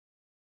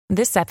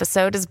This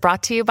episode is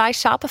brought to you by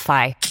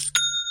Shopify.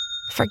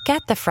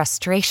 Forget the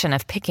frustration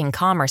of picking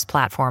commerce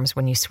platforms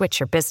when you switch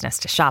your business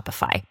to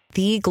Shopify,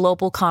 the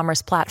global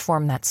commerce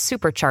platform that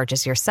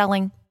supercharges your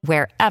selling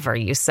wherever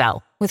you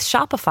sell. With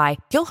Shopify,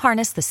 you'll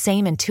harness the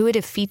same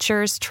intuitive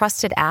features,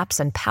 trusted apps,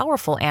 and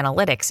powerful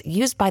analytics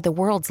used by the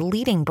world's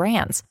leading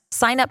brands.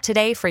 Sign up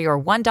today for your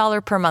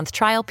 $1 per month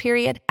trial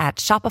period at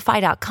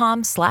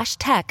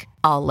shopify.com/tech,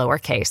 all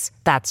lowercase.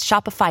 That's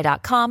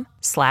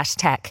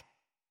shopify.com/tech.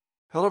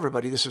 Hello,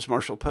 everybody. This is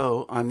Marshall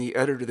Poe. I'm the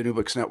editor of the New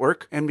Books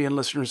Network. NBN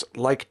listeners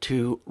like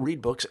to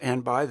read books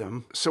and buy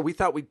them. So we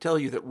thought we'd tell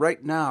you that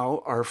right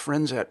now, our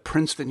friends at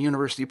Princeton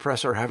University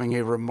Press are having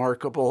a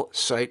remarkable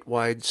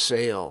site-wide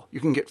sale. You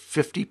can get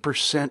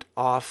 50%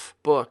 off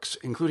books,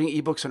 including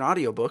ebooks and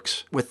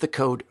audiobooks, with the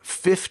code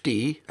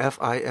 50,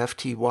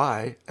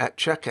 F-I-F-T-Y, at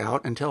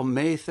checkout until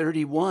May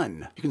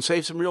 31. You can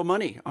save some real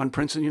money on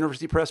Princeton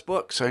University Press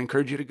books. I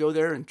encourage you to go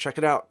there and check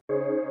it out.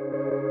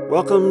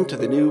 Welcome to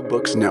the New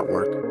Books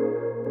Network.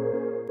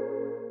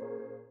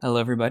 Hello,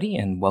 everybody,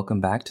 and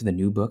welcome back to the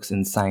New Books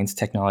in Science,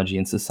 Technology,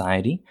 and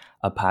Society,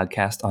 a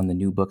podcast on the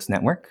New Books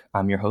Network.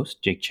 I'm your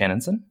host, Jake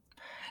Chenenson.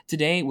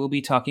 Today, we'll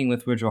be talking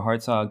with Woodrow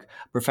Hartzog,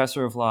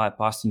 professor of law at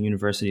Boston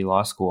University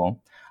Law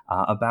School,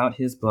 about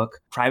his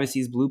book,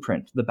 Privacy's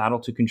Blueprint, The Battle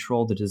to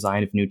Control the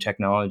Design of New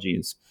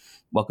Technologies.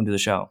 Welcome to the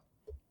show.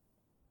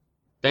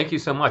 Thank you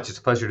so much. It's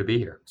a pleasure to be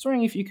here. I was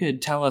wondering if you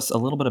could tell us a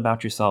little bit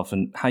about yourself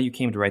and how you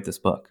came to write this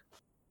book.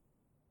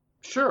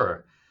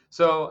 Sure.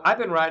 So I've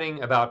been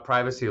writing about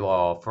privacy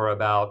law for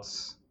about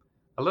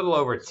a little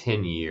over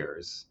 10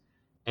 years.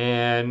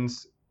 And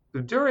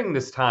during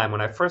this time, when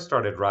I first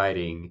started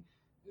writing,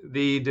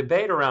 the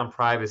debate around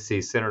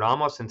privacy centered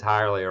almost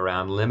entirely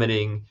around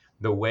limiting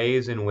the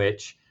ways in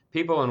which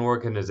people and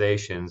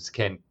organizations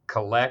can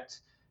collect,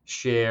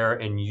 share,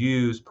 and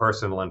use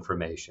personal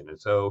information.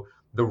 And so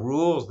the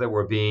rules that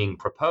were being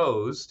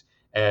proposed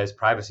as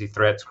privacy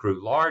threats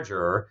grew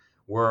larger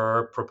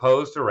were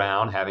proposed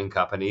around having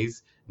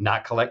companies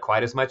not collect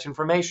quite as much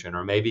information,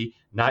 or maybe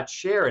not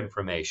share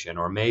information,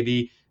 or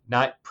maybe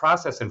not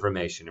process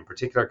information in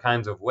particular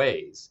kinds of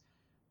ways.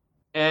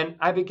 And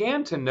I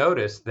began to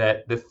notice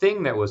that the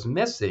thing that was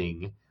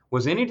missing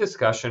was any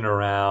discussion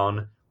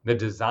around the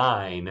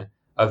design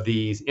of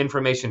these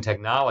information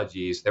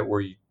technologies that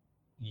were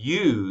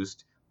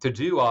used to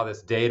do all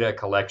this data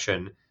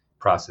collection,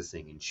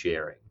 processing, and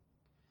sharing.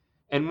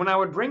 And when I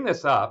would bring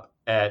this up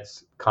at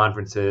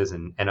conferences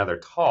and other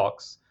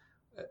talks,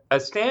 a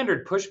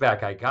standard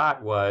pushback I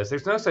got was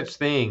there's no such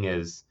thing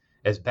as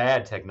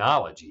bad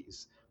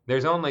technologies.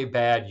 There's only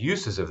bad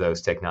uses of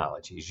those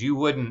technologies. You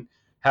wouldn't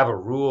have a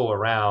rule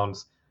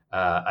around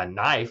a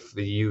knife.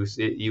 You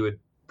would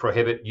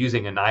prohibit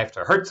using a knife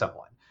to hurt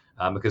someone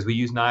because we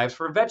use knives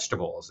for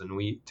vegetables and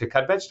to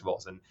cut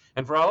vegetables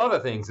and for all other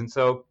things. And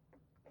so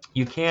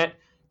you can't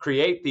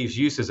create these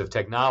uses of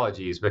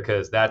technologies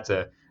because that's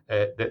the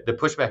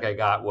pushback I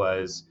got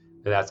was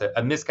that's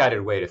a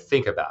misguided way to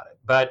think about it.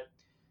 But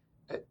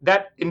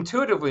that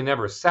intuitively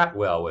never sat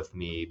well with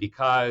me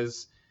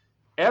because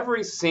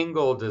every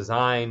single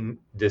design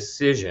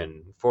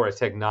decision for a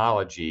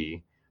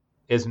technology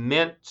is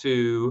meant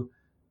to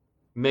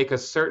make a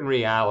certain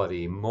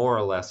reality more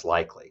or less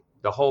likely.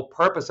 The whole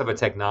purpose of a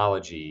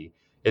technology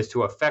is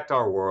to affect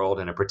our world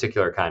in a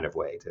particular kind of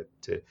way,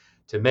 to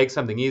make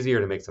something easier,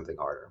 to make something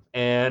harder.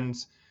 And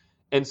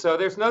so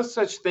there's no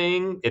such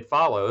thing, it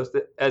follows,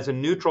 that as a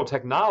neutral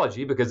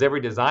technology, because every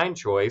design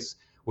choice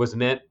was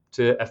meant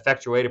to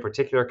effectuate a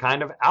particular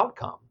kind of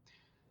outcome.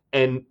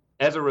 And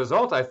as a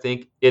result, I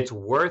think it's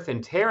worth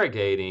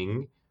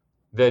interrogating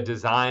the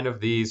design of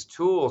these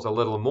tools a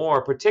little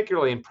more,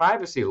 particularly in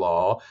privacy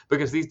law,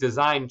 because these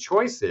design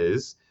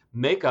choices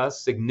make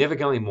us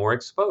significantly more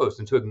exposed.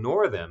 And to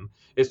ignore them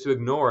is to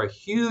ignore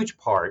huge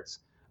parts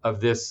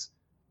of this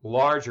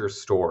larger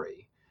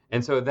story.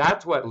 And so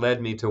that's what led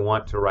me to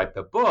want to write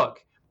the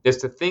book, is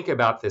to think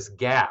about this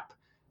gap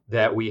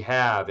that we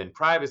have in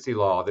privacy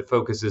law that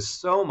focuses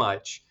so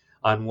much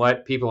on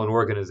what people and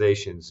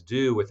organizations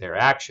do with their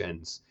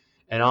actions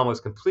and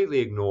almost completely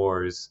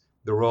ignores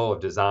the role of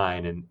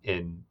design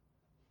in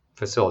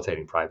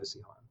facilitating privacy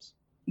harms.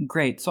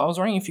 Great. So I was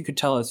wondering if you could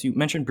tell us, you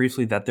mentioned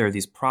briefly that there are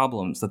these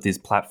problems that these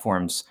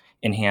platforms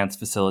enhance,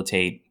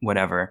 facilitate,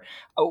 whatever.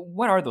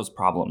 What are those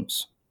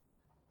problems?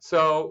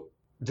 So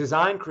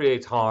design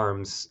creates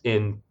harms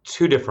in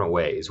two different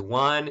ways.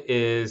 One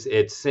is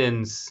it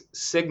sends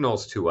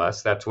signals to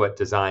us. That's what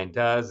design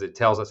does. It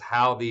tells us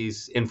how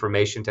these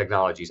information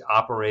technologies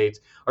operate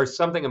or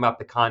something about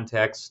the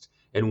context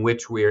in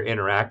which we're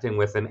interacting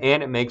with them,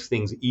 and it makes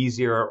things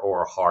easier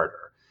or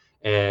harder.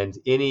 And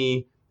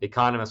any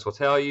economist will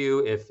tell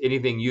you if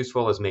anything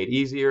useful is made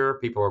easier,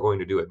 people are going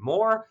to do it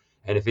more.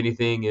 And if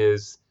anything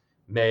is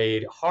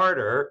made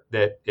harder,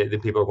 then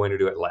people are going to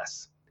do it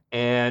less.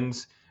 And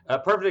a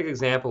perfect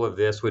example of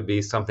this would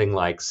be something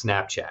like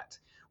Snapchat,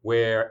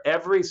 where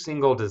every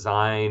single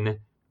design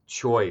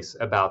choice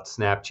about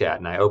Snapchat,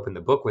 and I open the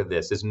book with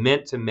this, is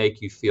meant to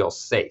make you feel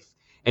safe.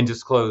 and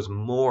disclose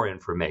more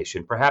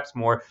information, perhaps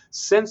more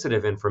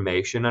sensitive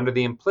information, under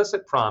the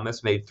implicit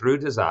promise made through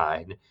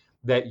design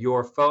that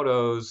your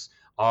photos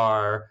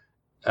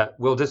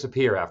will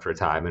disappear after a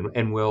time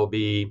and will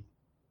be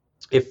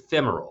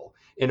ephemeral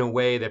in a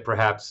way that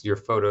perhaps your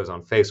photos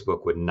on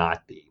Facebook would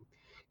not be.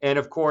 And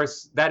of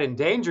course, that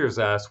endangers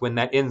us when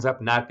that ends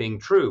up not being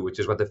true, which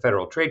is what the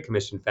Federal Trade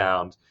Commission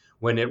found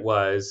when it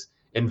was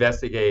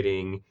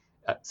investigating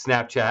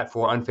Snapchat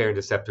for unfair and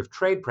deceptive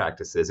trade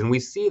practices. And we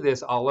see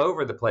this all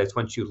over the place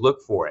once you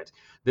look for it.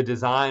 The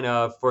design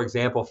of, for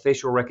example,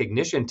 facial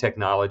recognition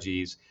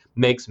technologies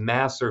makes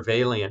mass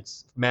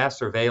surveillance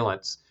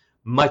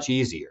much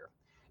easier.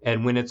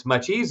 And when it's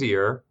much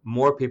easier,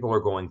 more people are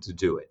going to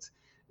do it.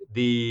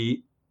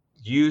 The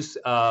use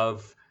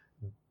of,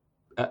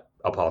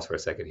 I'll pause for a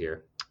second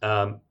here.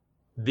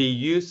 The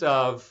use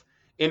of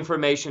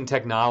information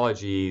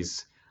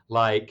technologies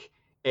like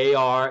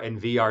AR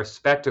and VR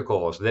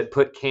spectacles that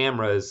put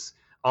cameras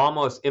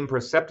almost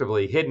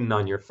imperceptibly hidden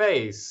on your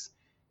face,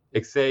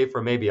 save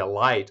for maybe a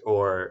light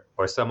or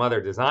some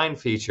other design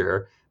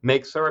feature,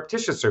 makes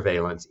surreptitious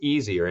surveillance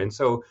easier. And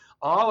so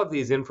all of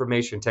these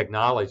information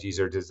technologies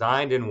are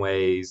designed in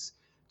ways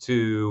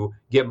to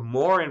get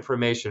more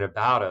information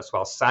about us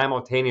while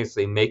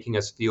simultaneously making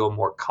us feel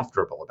more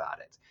comfortable about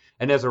it.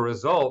 And as a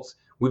result,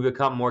 we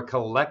become more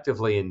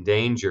collectively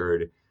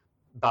endangered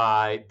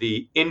by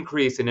the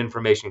increase in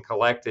information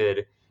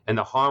collected and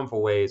the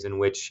harmful ways in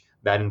which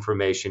that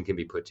information can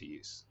be put to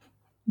use.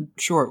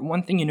 Sure.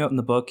 One thing you note in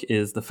the book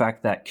is the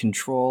fact that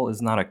control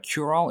is not a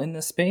cure-all in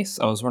this space.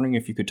 I was wondering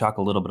if you could talk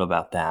a little bit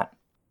about that.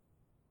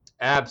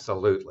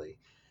 Absolutely.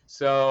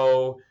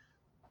 So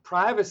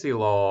privacy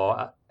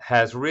law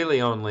has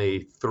really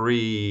only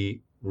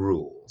 3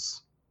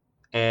 rules.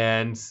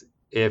 And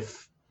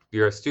if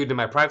you're a student in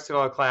my privacy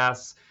law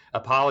class,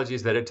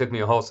 apologies that it took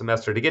me a whole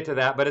semester to get to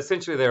that, but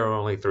essentially there are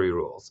only 3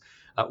 rules.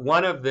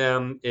 One of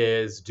them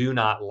is do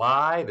not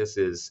lie. This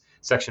is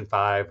Section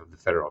 5 of the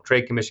Federal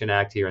Trade Commission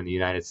Act here in the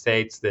United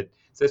States that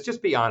says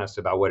just be honest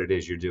about what it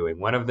is you're doing.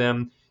 One of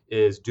them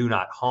is do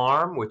not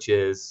harm, which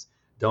is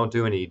don't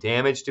do any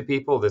damage to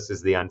people. This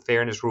is the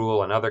unfairness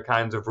rule and other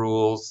kinds of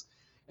rules.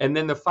 And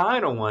then the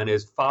final one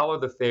is follow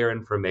the fair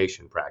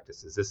information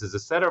practices. This is a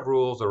set of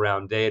rules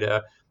around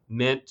data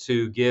meant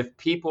to give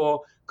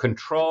people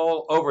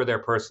control over their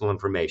personal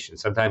information.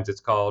 Sometimes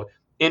it's called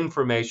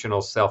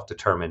informational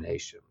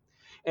self-determination.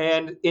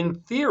 And in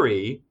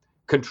theory,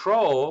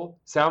 control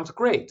sounds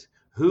great.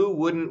 Who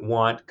wouldn't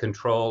want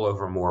control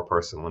over more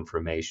personal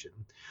information?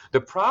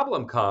 The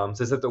problem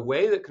comes is that the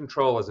way that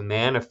control is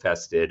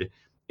manifested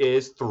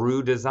is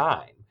through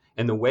design.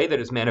 And the way that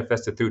it's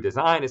manifested through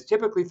design is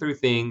typically through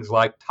things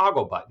like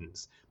toggle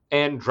buttons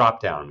and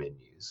drop-down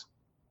menus.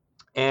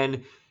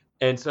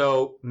 And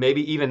so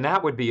maybe even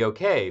that would be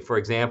okay. For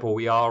example,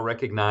 we all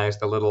recognize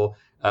the little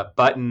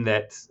button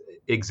that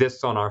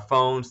exists on our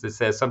phones that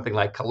says something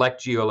like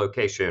collect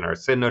geolocation or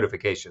send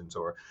notifications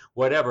or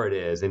whatever it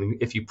is.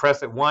 And if you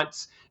press it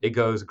once, it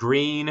goes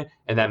green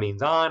and that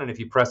means on. And if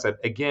you press it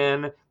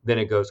again, then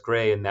it goes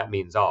gray and that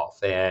means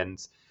off. And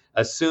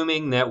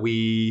assuming that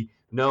we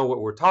know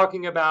what we're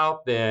talking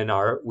about, then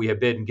we have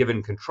been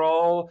given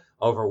control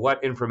over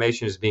what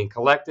information is being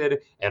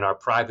collected and our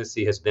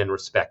privacy has been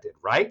respected,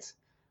 right?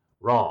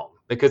 Wrong,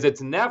 because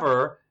it's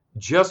never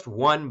just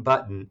one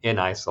button in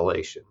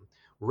isolation.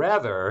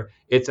 Rather,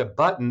 it's a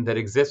button that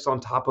exists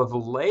on top of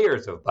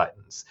layers of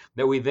buttons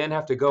that we then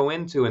have to go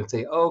into and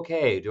say,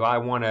 okay, do I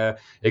want to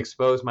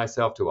expose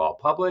myself to all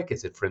public?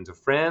 Is it friends of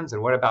friends?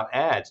 And what about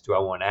ads? Do I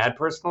want ad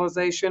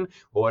personalization?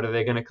 Well, what are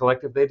they going to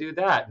collect if they do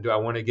that? And do I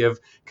want to give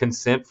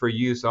consent for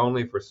use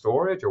only for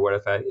storage? Or what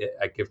if I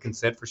give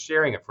consent for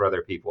sharing it for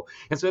other people?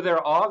 And so there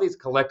are all these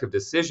collective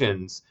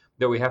decisions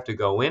that we have to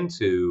go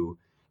into.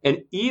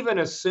 And even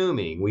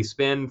assuming we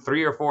spend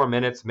 3 or 4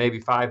 minutes, maybe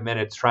 5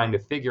 minutes trying to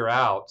figure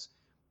out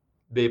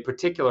the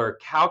particular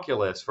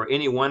calculus for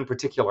any one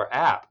particular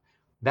app,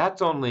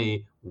 that's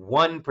only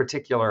one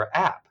particular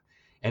app.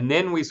 And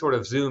then we sort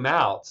of zoom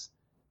out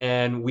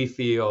and we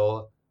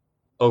feel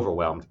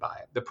overwhelmed by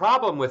it. The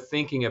problem with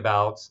thinking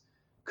about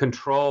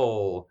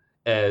control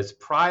as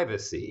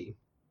privacy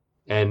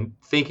and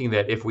thinking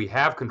that if we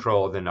have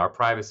control, then our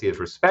privacy is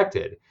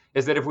respected,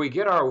 is that if we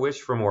get our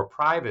wish for more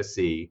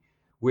privacy,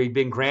 we've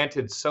been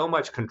granted so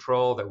much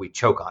control that we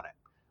choke on it.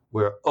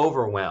 We're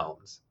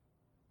overwhelmed.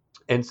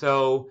 And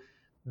so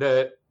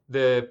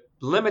the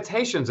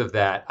limitations of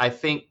that, I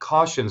think,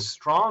 caution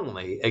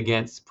strongly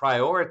against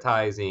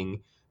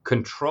prioritizing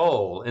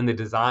control in the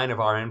design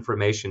of our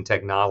information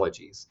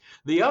technologies.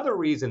 The other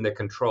reason that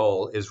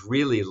control is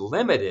really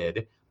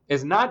limited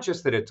is not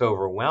just that it's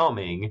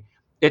overwhelming,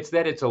 it's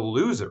that it's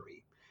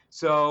illusory.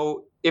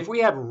 So if we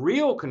had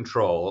real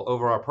control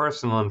over our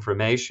personal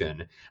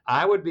information,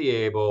 I would be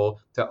able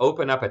to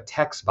open up a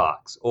text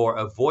box or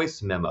a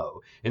voice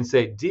memo and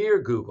say, "Dear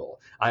Google,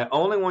 I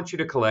only want you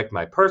to collect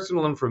my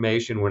personal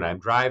information when I'm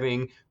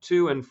driving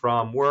to and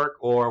from work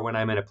or when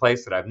I'm in a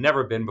place that I've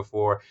never been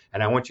before.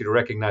 And I want you to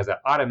recognize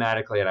that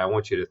automatically. And I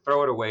want you to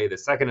throw it away the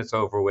second it's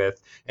over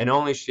with and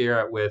only share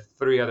it with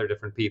 3 other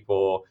different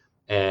people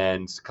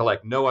and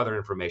collect no other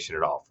information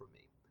at all from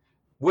me."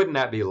 Wouldn't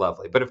that be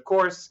lovely? But of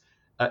course,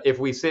 if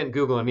we sent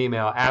Google an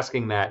email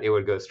asking that, it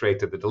would go straight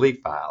to the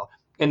delete file.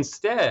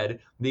 Instead,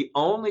 the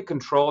only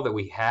control that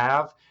we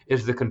have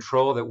is the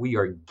control that we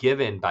are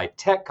given by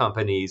tech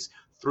companies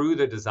through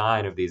the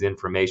design of these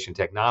information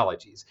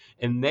technologies.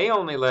 And they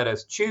only let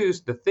us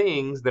choose the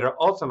things that are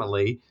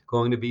ultimately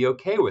going to be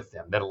okay with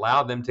them, that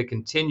allow them to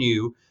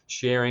continue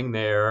sharing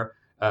their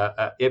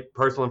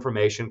personal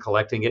information,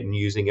 collecting it and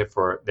using it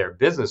for their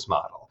business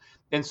model.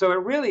 And so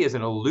it really is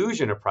an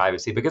illusion of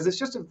privacy because it's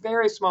just a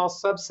very small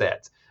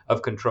subset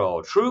of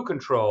control. True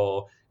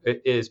control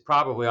is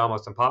probably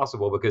almost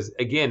impossible because,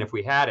 again, if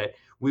we had it,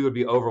 we would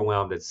be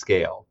overwhelmed at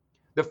scale.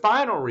 The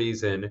final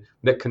reason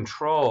that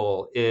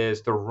control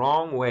is the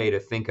wrong way to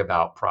think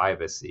about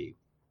privacy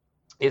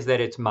is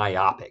that it's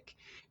myopic.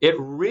 It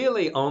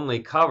really only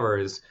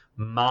covers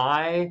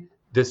my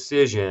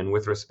decision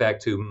with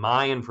respect to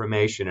my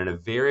information in a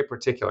very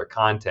particular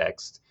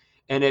context,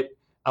 and it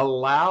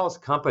allows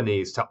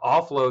companies to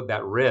offload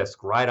that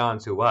risk right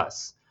onto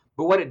us.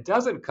 But what it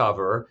doesn't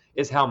cover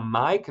is how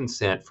my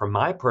consent for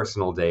my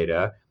personal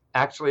data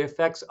actually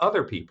affects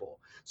other people.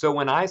 So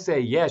when I say,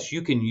 yes,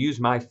 you can use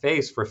my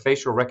face for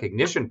facial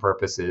recognition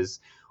purposes,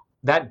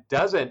 that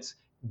doesn't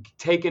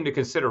take into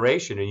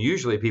consideration, and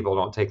usually people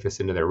don't take this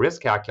into their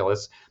risk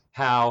calculus,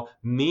 how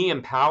me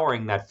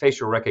empowering that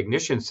facial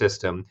recognition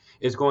system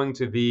is going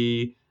to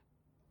be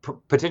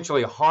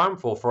potentially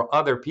harmful for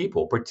other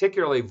people,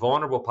 particularly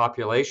vulnerable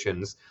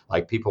populations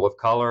like people of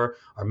color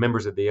or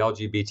members of the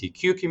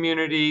LGBTQ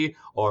community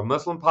or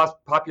Muslim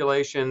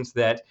populations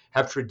that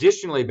have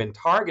traditionally been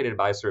targeted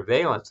by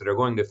surveillance, that are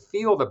going to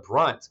feel the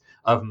brunt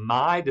of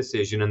my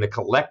decision and the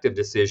collective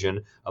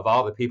decision of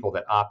all the people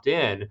that opt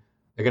in.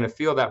 They're going to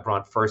feel that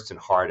brunt first and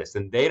hardest,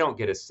 and they don't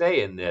get a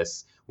say in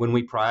this when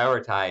we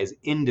prioritize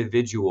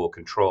individual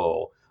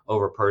control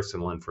over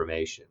personal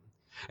information.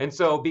 And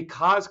so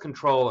because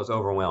control is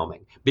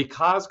overwhelming,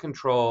 because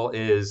control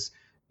is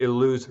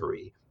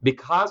illusory,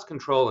 because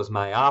control is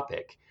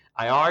myopic,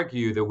 I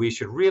argue that we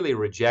should really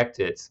reject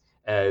it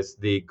as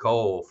the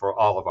goal for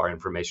all of our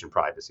information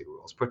privacy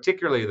rules,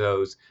 particularly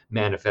those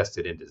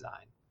manifested in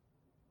design.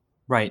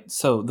 Right.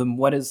 So then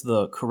what is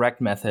the correct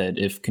method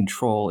if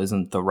control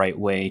isn't the right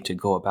way to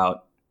go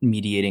about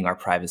mediating our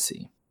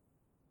privacy?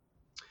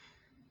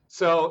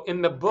 So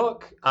in the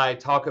book, I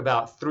talk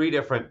about 3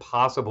 different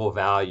possible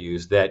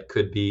values that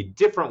could be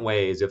different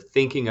ways of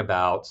thinking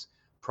about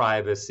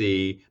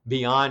privacy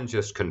beyond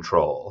just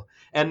control.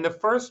 And the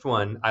first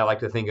one I like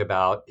to think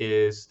about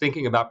is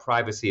thinking about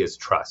privacy as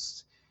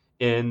trust.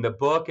 In the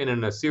book and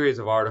in a series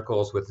of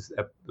articles with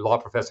law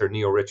professor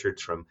Neil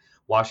Richards from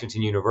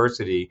Washington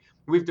University,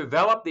 we've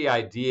developed the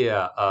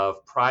idea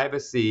of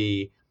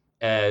privacy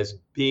as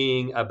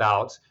being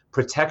about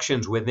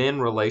protections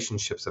within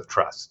relationships of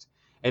trust.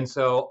 And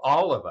so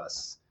all of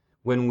us,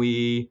 when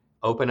we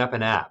open up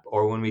an app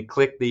or when we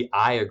click the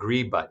I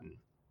agree button,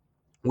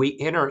 we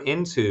enter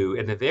into,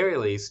 at the very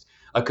least,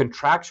 a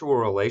contractual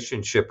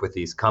relationship with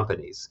these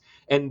companies.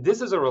 And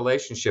this is a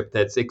relationship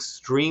that's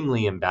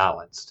extremely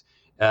imbalanced.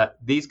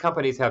 These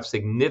companies have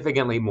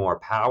significantly more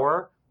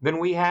power than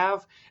we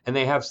have, and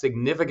they have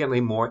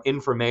significantly more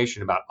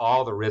information about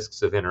all the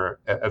risks of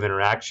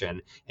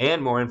interaction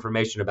and more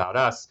information about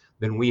us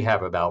than we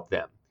have about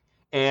them.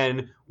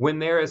 And when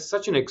there is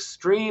such an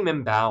extreme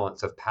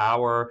imbalance of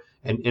power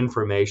and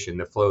information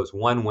that flows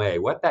one way,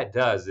 what that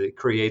does is it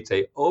creates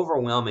an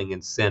overwhelming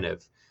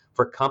incentive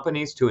for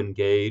companies to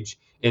engage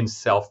in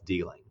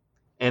self-dealing.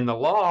 And the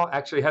law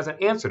actually has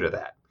an answer to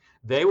that.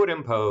 They would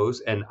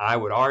impose, and I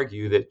would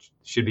argue that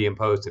should be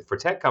imposed for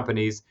tech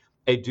companies,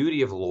 a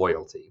duty of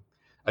loyalty.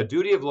 A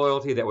duty of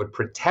loyalty that would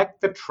protect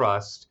the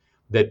trust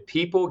that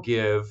people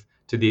give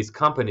to these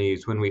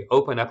companies when we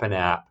open up an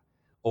app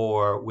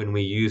or when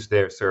we use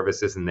their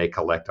services and they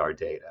collect our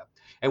data.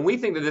 And we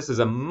think that this is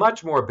a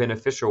much more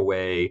beneficial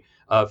way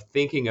of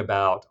thinking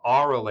about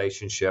our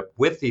relationship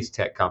with these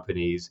tech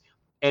companies.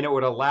 And it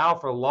would allow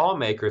for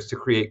lawmakers to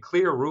create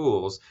clear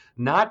rules,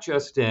 not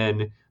just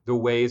in the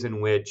ways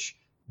in which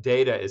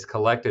data is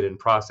collected and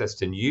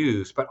processed and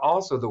used, but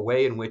also the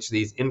way in which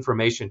these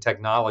information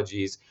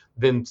technologies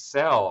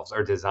themselves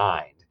are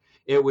designed.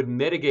 It would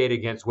mitigate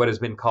against what has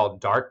been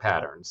called dark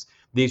patterns,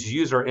 these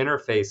user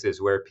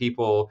interfaces where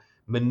people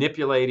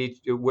manipulate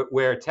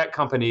where tech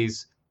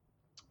companies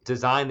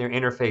design their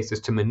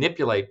interfaces to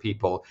manipulate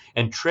people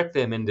and trick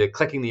them into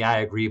clicking the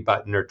I agree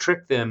button or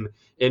trick them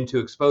into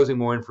exposing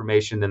more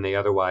information than they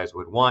otherwise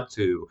would want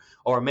to,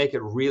 or make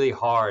it really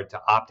hard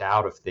to opt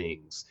out of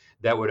things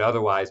that would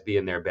otherwise be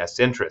in their best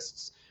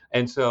interests.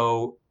 And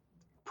so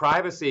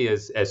privacy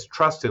as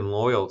trust and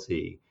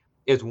loyalty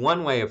is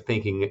one way of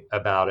thinking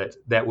about it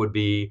that would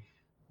be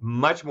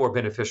much more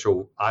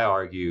beneficial, I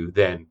argue,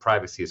 than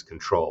privacy as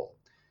control.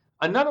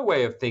 Another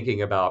way of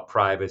thinking about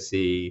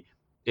privacy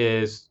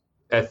is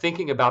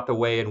thinking about the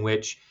way in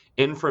which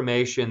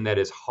information that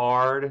is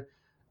hard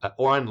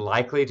or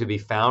unlikely to be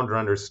found or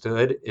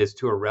understood is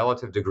to a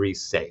relative degree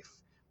safe.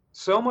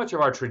 So much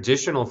of our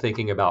traditional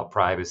thinking about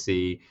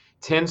privacy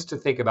tends to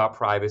think about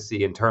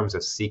privacy in terms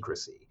of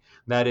secrecy.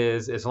 That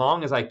is, as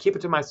long as I keep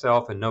it to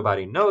myself and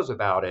nobody knows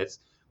about it,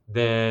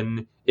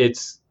 then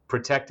it's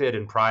protected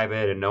and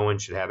private and no one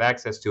should have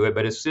access to it.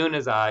 But as soon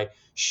as I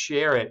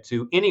share it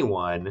to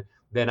anyone,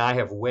 then I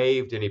have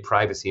waived any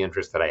privacy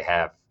interest that I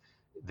have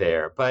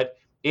there. But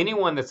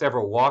anyone that's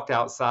ever walked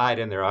outside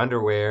in their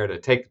underwear to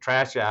take the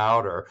trash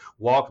out or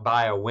walked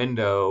by a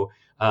window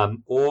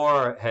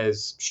or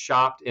has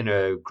shopped in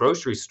a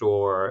grocery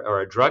store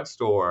or a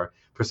drugstore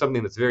for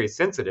something that's very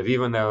sensitive,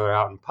 even though they're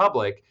out in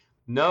public,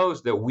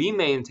 knows that we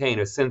maintain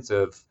a sense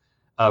of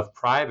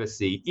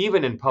privacy,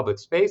 even in public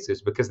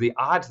spaces, because the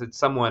odds that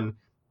someone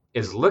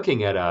is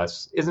looking at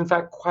us is in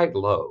fact quite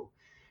low.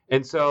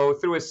 And so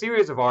through a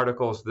series of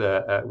articles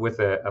with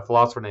a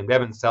philosopher named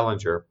Evan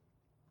Selinger,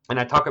 and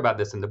I talk about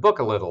this in the book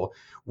a little,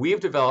 we've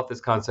developed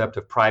this concept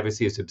of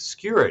privacy as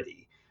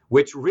obscurity,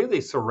 which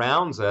really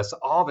surrounds us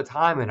all the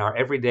time in our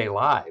everyday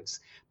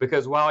lives.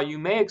 Because while you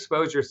may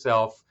expose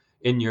yourself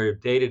in your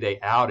day-to-day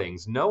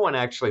outings, no one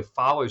actually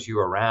follows you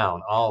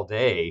around all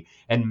day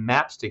and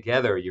maps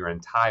together your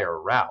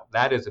entire route.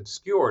 That is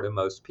obscure to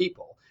most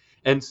people.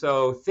 And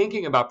so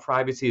thinking about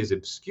privacy as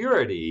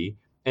obscurity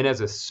and as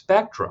a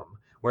spectrum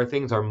where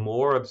things are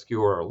more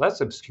obscure or less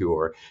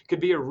obscure could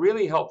be a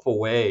really helpful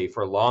way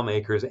for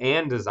lawmakers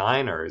and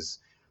designers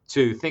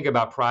to think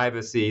about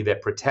privacy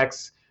that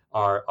protects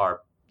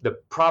the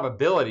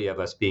probability of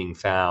us being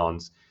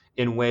found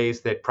in ways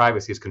that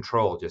privacy as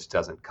control just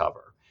doesn't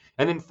cover.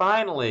 And then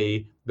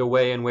finally, the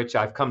way in which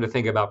I've come to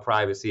think about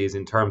privacy is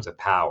in terms of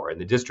power and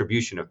the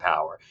distribution of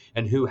power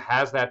and who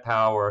has that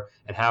power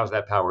and how is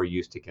that power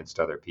used against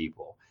other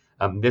people.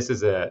 This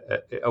is a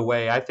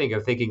way I think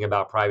of thinking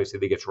about privacy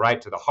that gets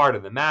right to the heart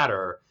of the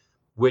matter,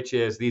 which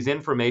is these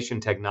information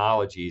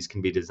technologies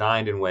can be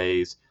designed in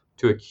ways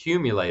to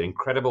accumulate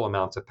incredible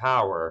amounts of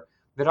power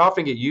that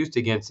often get used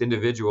against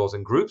individuals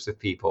and groups of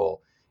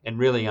people in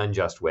really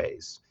unjust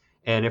ways.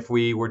 And if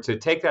we were to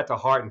take that to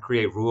heart and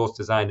create rules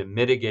designed to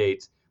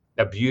mitigate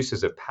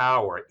abuses of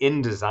power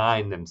in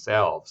design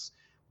themselves,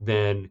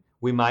 then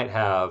we might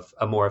have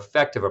a more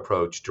effective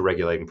approach to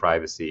regulating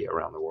privacy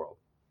around the world.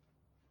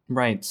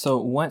 Right. So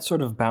what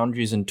sort of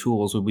boundaries and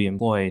tools would we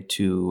employ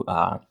to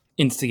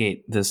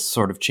instigate this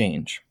sort of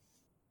change?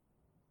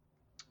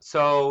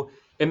 So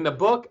in the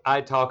book,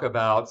 I talk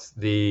about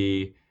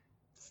the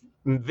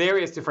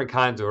various different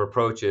kinds of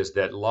approaches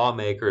that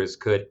lawmakers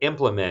could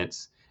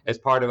implement as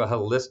part of a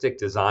holistic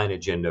design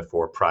agenda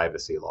for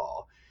privacy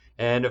law.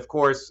 And of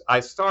course,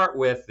 I start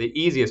with the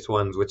easiest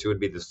ones, which would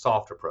be the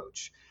soft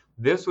approach.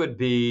 This would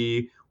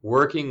be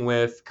working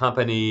with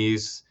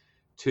companies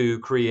to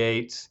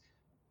create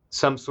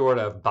some sort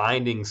of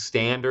binding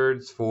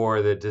standards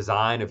for the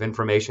design of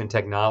information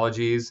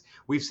technologies.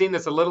 We've seen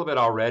this a little bit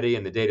already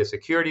in the data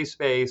security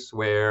space,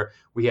 where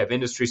we have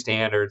industry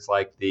standards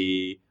like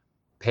the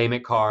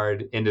payment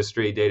card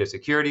industry data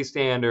security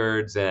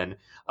standards and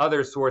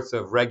other sorts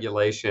of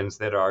regulations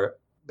that are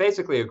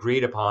basically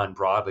agreed upon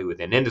broadly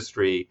within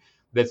industry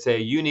that say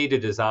you need to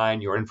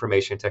design your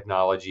information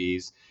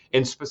technologies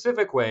in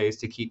specific ways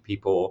to keep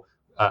people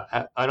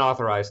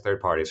unauthorized third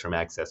parties from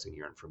accessing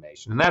your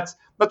information. And that's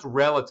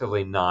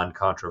relatively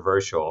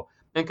non-controversial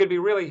and could be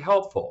really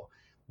helpful.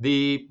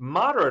 The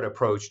moderate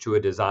approach to a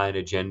design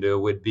agenda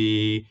would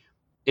be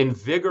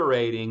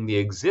invigorating the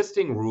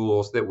existing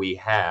rules that we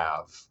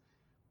have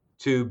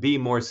to be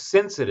more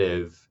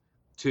sensitive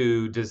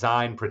to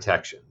design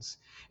protections.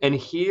 And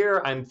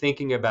here I'm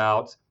thinking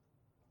about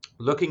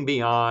looking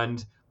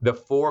beyond the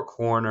four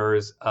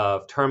corners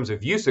of terms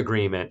of use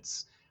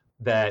agreements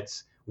that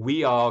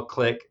we all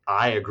click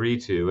I agree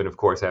to, and of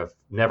course have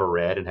never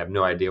read and have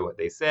no idea what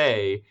they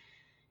say,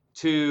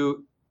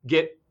 to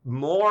get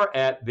more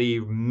at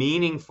the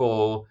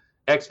meaningful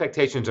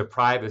expectations of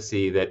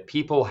privacy that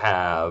people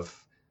have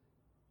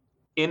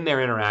in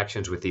their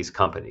interactions with these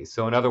companies.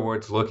 So in other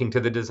words, looking to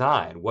the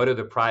design. What do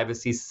the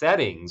privacy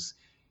settings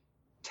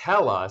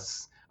tell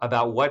us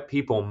about what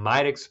people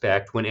might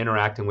expect when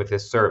interacting with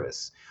this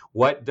service?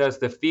 What does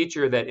the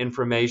feature that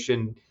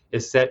information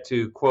is set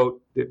to,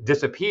 quote,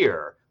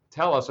 disappear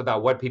tell us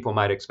about what people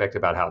might expect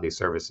about how these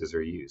services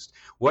are used?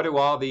 What do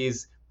all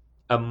these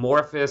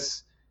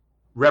amorphous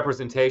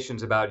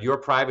representations about your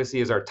privacy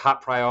is our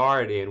top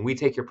priority and we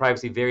take your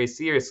privacy very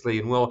seriously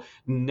and we'll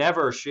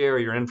never share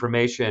your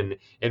information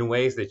in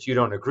ways that you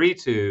don't agree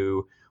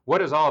to? What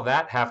does all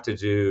that have to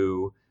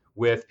do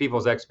with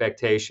people's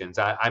expectations?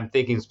 I'm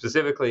thinking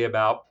specifically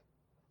about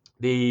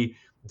the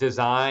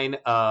design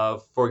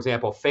of, for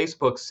example,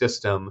 Facebook's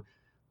system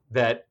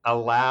that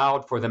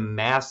allowed for the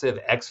massive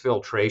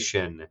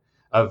exfiltration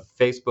of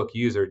Facebook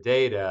user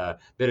data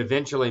that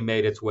eventually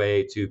made its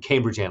way to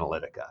Cambridge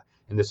Analytica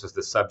and this was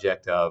the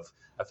subject of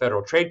a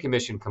Federal Trade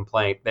Commission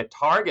complaint that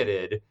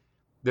targeted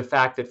the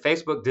fact that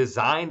Facebook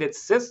designed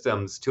its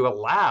systems to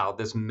allow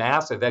this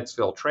massive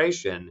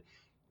exfiltration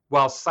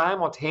while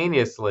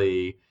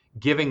simultaneously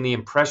giving the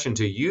impression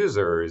to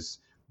users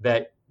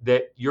that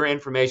your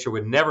information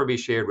would never be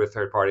shared with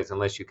third parties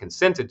unless you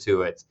consented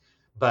to it.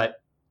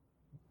 But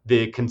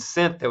the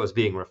consent that was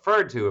being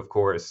referred to, of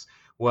course,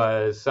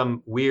 was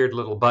some weird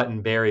little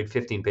button buried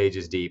 15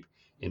 pages deep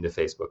into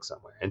Facebook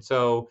somewhere. And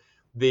so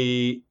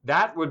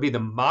that would be the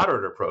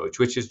moderate approach,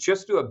 which is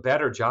just do a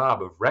better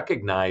job of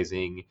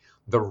recognizing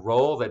the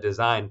role that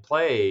design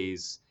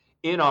plays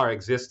in our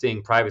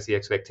existing privacy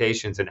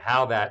expectations and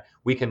how that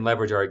we can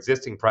leverage our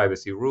existing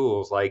privacy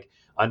rules like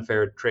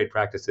unfair trade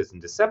practices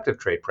and deceptive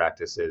trade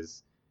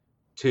practices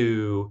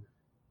to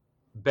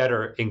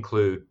better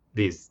include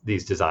these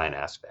design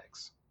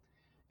aspects.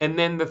 And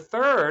then the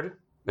third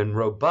and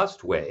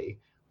robust way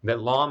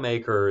that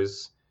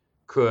lawmakers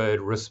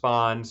could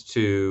respond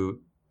to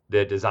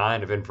the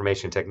design of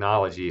information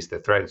technologies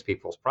that threatens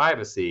people's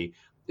privacy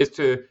is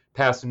to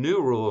pass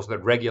new rules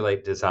that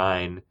regulate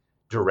design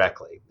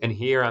directly. And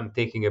here I'm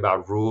thinking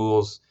about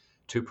rules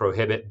to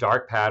prohibit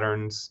dark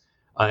patterns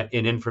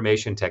in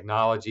information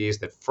technologies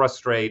that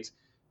frustrate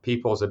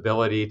people's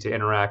ability to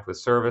interact with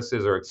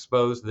services or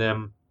expose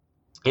them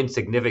in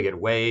significant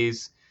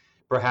ways.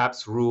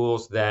 Perhaps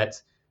rules that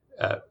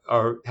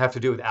have to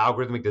do with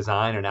algorithmic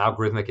design and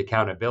algorithmic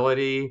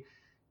accountability.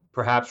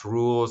 Perhaps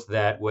rules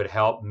that would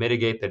help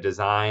mitigate the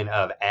design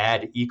of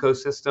ad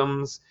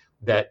ecosystems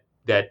that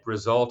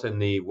result in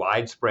the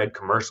widespread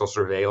commercial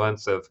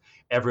surveillance of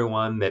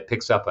everyone that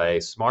picks up a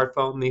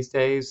smartphone these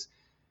days.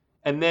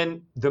 And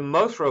then the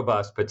most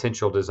robust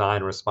potential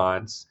design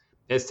response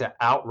is to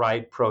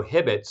outright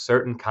prohibit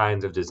certain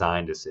kinds of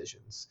design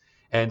decisions.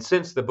 And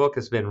since the book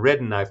has been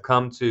written, I've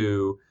come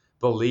to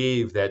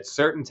believe that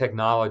certain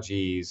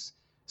technologies,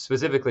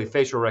 specifically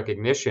facial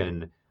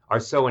recognition, are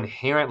so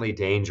inherently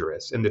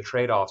dangerous and the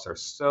trade-offs are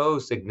so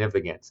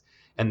significant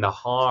and the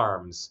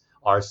harms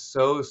are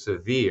so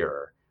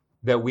severe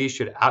that we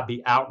should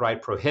be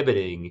outright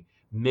prohibiting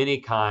many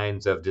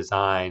kinds of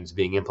designs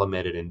being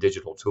implemented in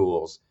digital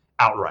tools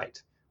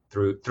outright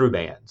through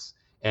bans.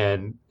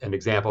 And an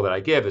example that I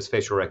give is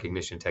facial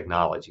recognition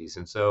technologies.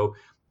 And so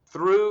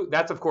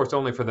that's, of course,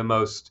 only for the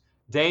most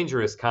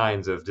dangerous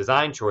kinds of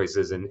design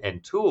choices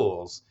and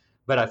tools,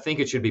 but I think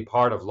it should be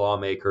part of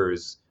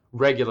lawmakers'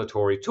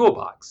 regulatory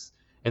toolbox.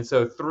 And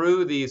so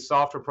through these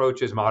soft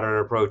approaches,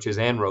 moderate approaches,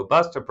 and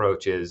robust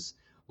approaches,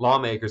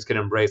 lawmakers can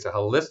embrace a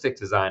holistic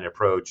design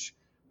approach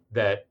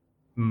that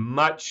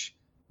much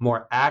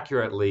more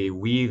accurately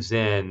weaves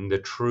in the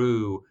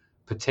true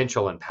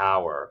potential and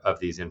power of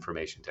these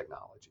information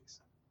technologies.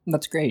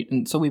 That's great.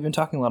 And so we've been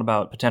talking a lot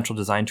about potential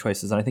design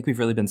choices, and I think we've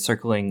really been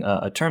circling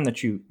a term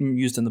that you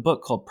used in the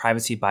book called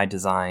privacy by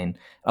design.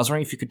 I was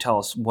wondering if you could tell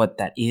us what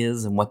that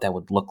is and what that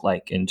would look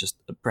like in just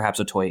perhaps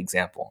a toy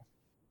example.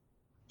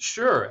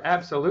 Sure,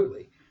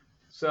 absolutely.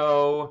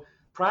 So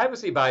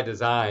privacy by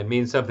design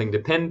means something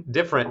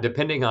different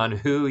depending on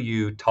who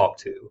you talk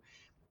to.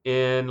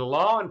 In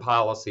law and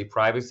policy,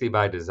 privacy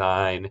by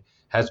design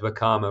has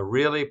become a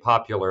really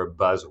popular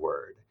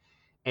buzzword.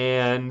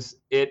 And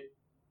it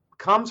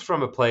comes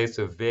from a place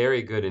of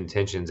very good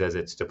intentions as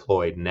it's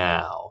deployed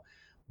now.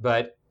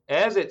 But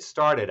as it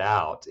started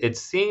out, it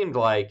seemed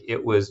like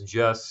it was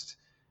just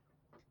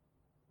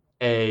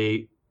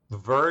a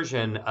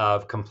version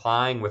of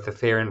complying with the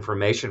fair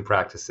information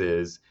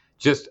practices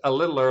just a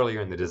little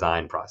earlier in the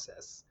design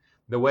process.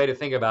 The way to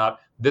think about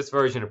this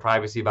version of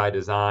privacy by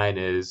design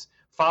is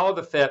follow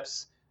the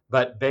FIPS,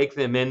 but bake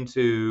them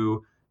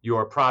into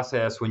your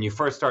process when you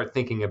first start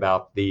thinking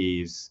about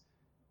these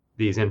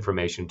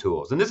information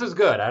tools. And this is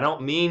good. I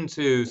don't mean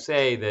to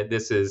say that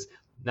this is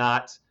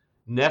not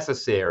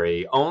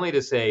necessary, only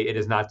to say it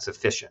is not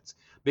sufficient.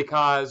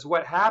 Because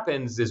what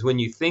happens is when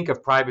you think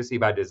of privacy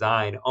by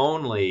design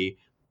only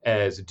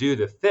as do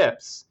the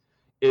FIPS,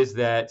 is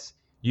that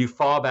you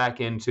fall back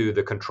into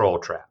the control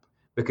trap,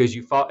 because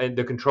you fall in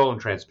the control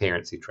and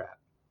transparency trap.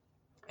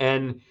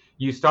 And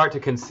you start to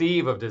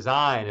conceive of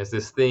design as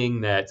this thing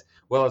that,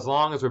 well, as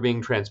long as we're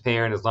being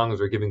transparent, as long as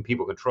we're giving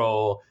people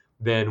control,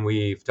 then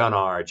we've done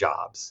our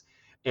jobs.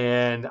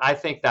 And I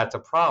think that's a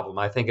problem.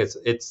 I think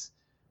it's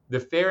the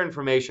fair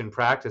information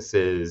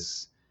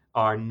practices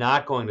are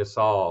not going to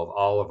solve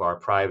all of our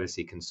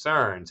privacy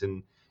concerns.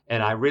 And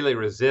I really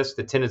resist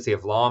the tendency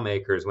of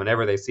lawmakers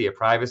whenever they see a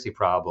privacy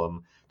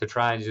problem to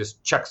try and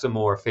just chuck some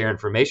more fair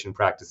information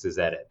practices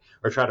at it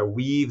or try to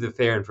weave the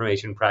fair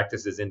information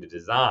practices into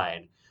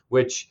design,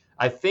 which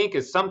I think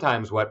is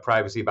sometimes what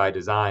privacy by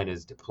design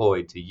is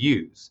deployed to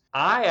use.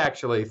 I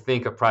actually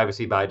think of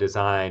privacy by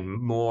design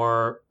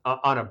more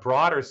on a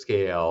broader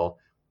scale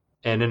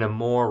and in a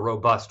more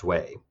robust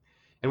way.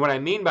 And what I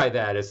mean by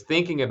that is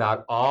thinking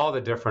about all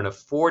the different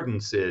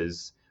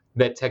affordances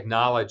that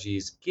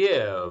technologies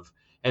give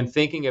and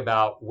thinking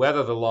about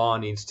whether the law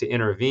needs to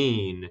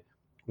intervene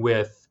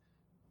with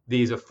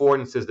these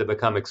affordances that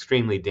become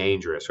extremely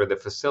dangerous or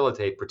that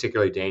facilitate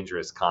particularly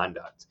dangerous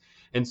conduct.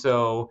 And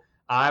so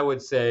I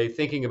would say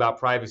thinking about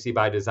privacy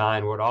by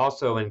design would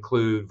also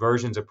include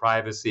versions of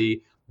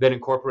privacy that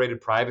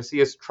incorporated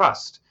privacy as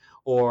trust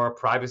or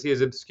privacy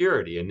as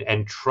obscurity,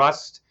 and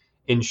trust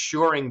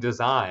ensuring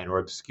design or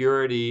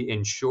obscurity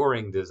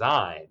ensuring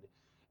design.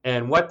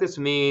 And what this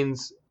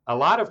means a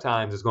lot of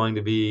times is going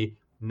to be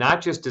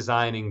not just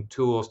designing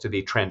tools to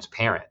be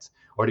transparent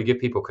or to give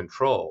people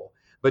control,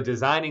 but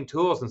designing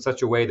tools in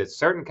such a way that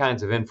certain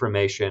kinds of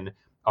information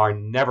are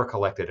never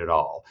collected at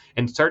all.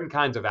 And certain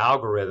kinds of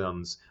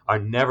algorithms are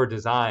never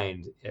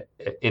designed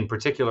in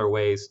particular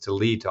ways to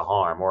lead to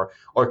harm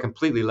or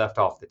completely left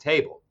off the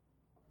table.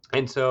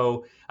 And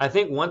so I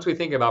think once we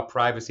think about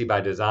privacy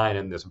by design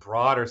in this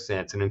broader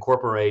sense and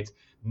incorporate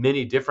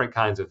many different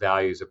kinds of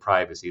values of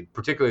privacy,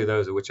 particularly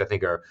those of which I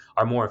think are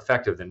more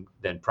effective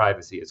than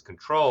privacy as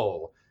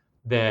control,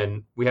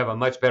 then we have a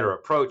much better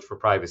approach for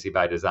privacy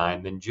by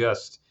design than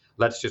just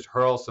let's just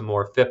hurl some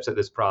more FIPS at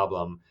this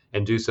problem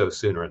and do so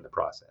sooner in the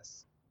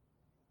process.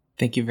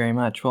 Thank you very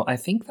much. Well, I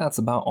think that's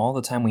about all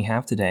the time we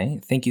have today.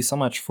 Thank you so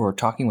much for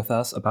talking with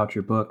us about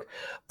your book,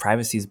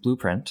 Privacy's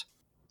Blueprint.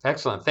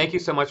 Excellent. Thank you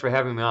so much for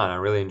having me on. I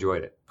really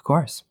enjoyed it. Of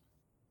course.